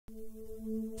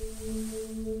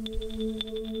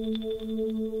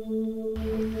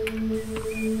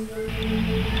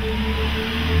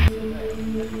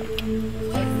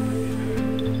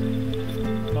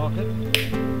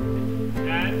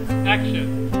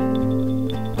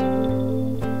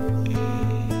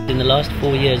In the last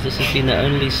 4 years, this has been the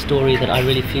only story that I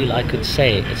really feel I could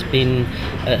say. It's been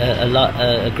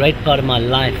a great part of my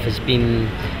life has been,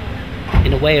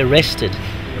 in a way, arrested.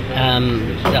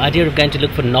 The idea of going to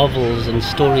look for novels and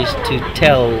stories to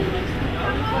tell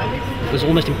was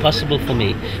almost impossible for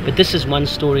me. But this is one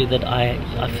story that I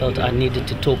felt I needed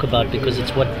to talk about, because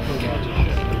it's what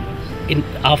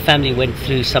our family went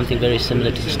through, something very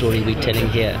similar to the story we're telling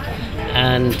here.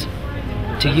 And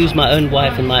to use my own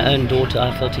wife and my own daughter,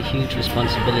 I felt a huge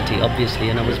responsibility, obviously,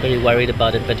 and I was very worried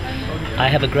about it. But I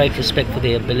have a great respect for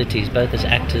their abilities, both as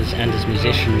actors and as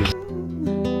musicians.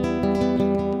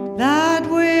 That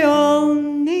we all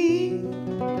need,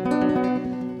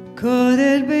 could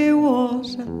it be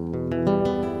water?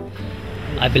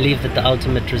 I believe that the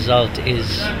ultimate result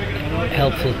is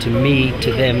helpful to me,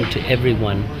 to them, to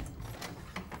everyone.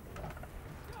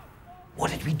 What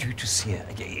did we do to Sia?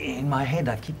 In my head,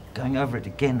 I keep going over it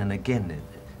again and again.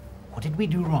 What did we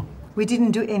do wrong? We didn't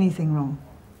do anything wrong.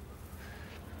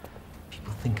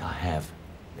 People think I have.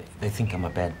 They think I'm a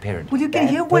bad parent. Well, you can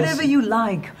hear whatever you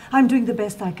like. I'm doing the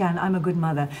best I can. I'm a good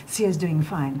mother. Sia's doing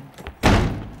fine.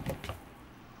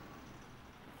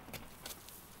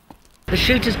 The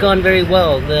shoot has gone very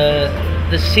well.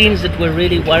 The scenes that were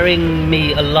really worrying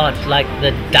me a lot, like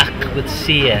the duck with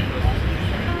Sia,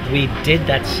 we did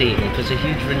that scene. It was a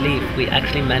huge relief. We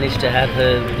actually managed to have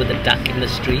her with a duck in the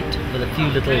street, with a few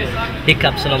little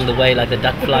hiccups along the way, like the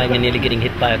duck flying and nearly getting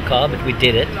hit by a car, but we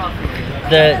did it.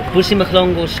 The Busi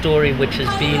Mhlongo story, which has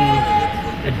been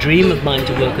a dream of mine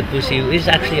to work with Busi, who is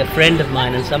actually a friend of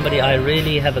mine and somebody I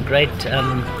really have a great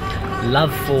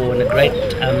love for, and a great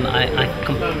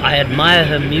I admire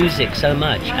her music so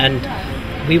much, and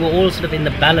we were all sort of in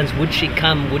the balance. Would she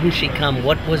come, wouldn't she come,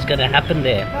 what was going to happen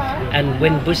there? And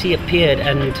when Busi appeared,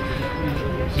 and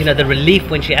you know, the relief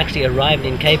when she actually arrived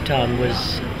in Cape Town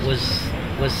was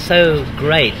so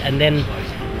great. And then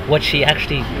what she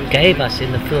actually gave us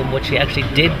in the film, what she actually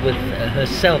did with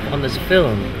herself on this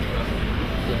film,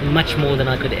 much more than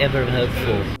I could ever have hoped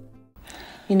for.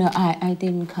 You know, I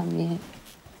didn't come here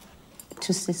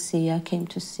to see Sia. I came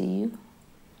to see you.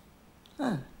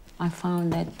 Huh. I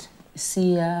found that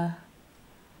Sia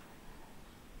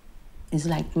is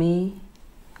like me,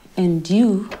 and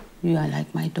you are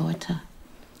like my daughter,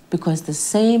 because the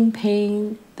same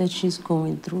pain that she's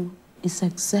going through is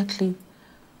exactly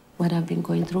what I've been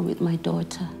going through with my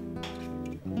daughter.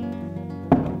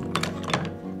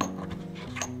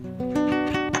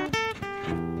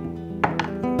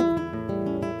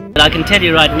 I can tell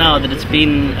you right now that it's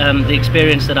been the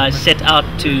experience that I set out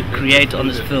to create on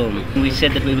this film. We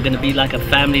said that we were going to be like a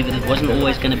family, that it wasn't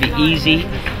always going to be easy,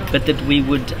 but that we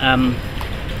would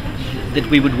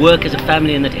work as a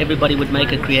family, and that everybody would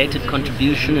make a creative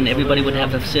contribution and everybody would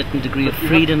have a certain degree of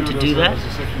freedom to do that.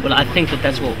 Well, I think that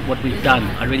that's what we've done.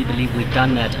 I really believe we've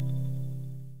done that.